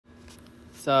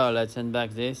So let's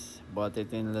unbox this. Bought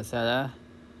it in Lazada.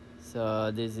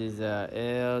 So this is a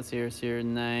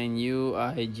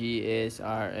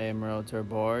l009uigs-rm router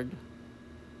board.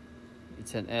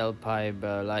 It's an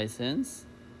L5 license.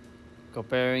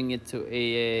 Comparing it to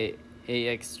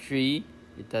AX3,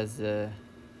 it has a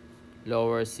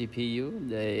lower CPU.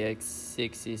 The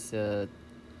AX6 is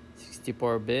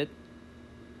 64-bit,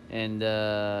 and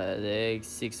the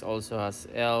AX6 also has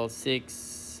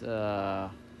L6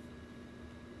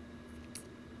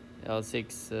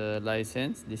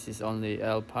 license. This is only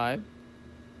L5.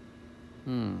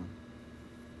 I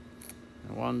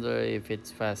wonder if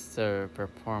it's faster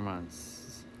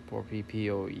performance for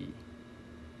pppoe.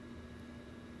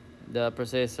 The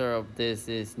processor of this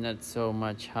is not so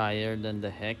much higher than the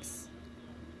hex,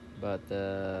 but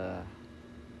it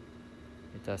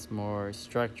has more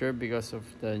structure because of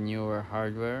the newer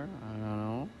hardware. I don't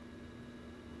know.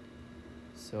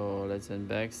 So let's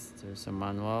unbox. There's a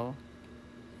manual.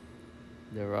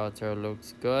 The router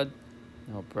looks good,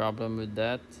 no problem with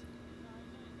that.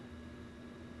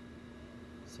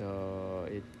 So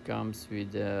it comes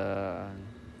with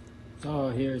So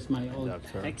here's my old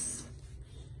adapter. hex.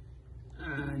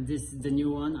 This is the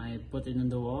new one. I put it on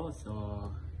the wall,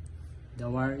 so the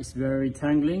wire is very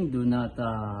tangling. Do not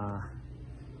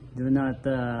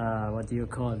what do you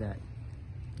call that?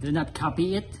 Do not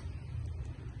copy it.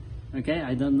 Okay,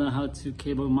 I don't know how to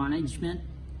cable management.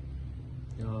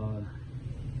 So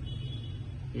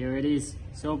here it is.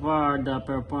 So far the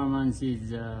performance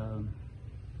is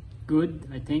good,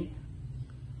 I think,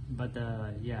 but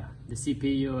yeah, the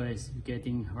CPU is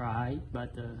getting high,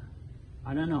 but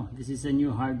I don't know, this is a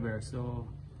new hardware, so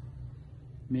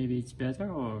maybe it's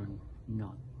better or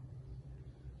not.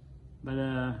 But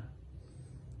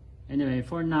anyway,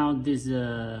 for now this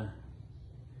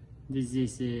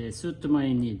is suit to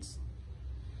my needs.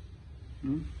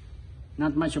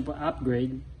 Not much of an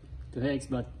upgrade to hex,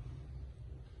 but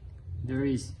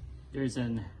there's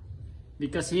an,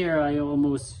 because here I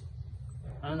almost,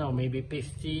 I don't know, maybe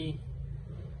 50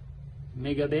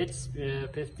 megabits,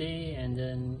 50 and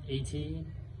then 80.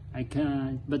 I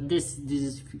can, but this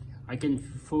is, I can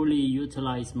fully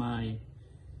utilize my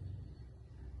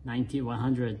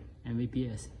 100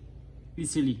 Mbps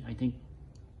easily, I think.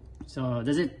 So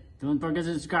that's it. Don't forget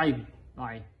to subscribe.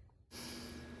 Bye.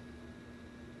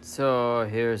 So I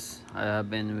have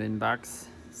been Unbox.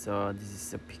 So this is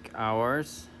the peak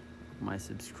hours of my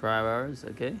subscribers.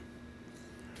 Okay.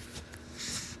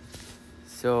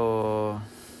 So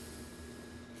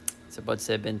it's about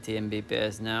 70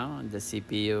 Mbps now. The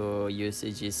CPU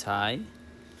usage is high,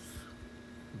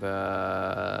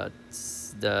 but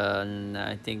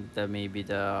I think that maybe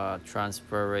the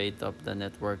transfer rate of the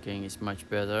networking is much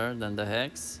better than the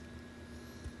hex.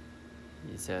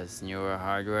 It says newer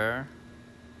hardware.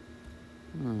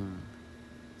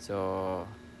 So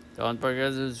don't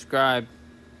forget to subscribe.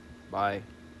 Bye.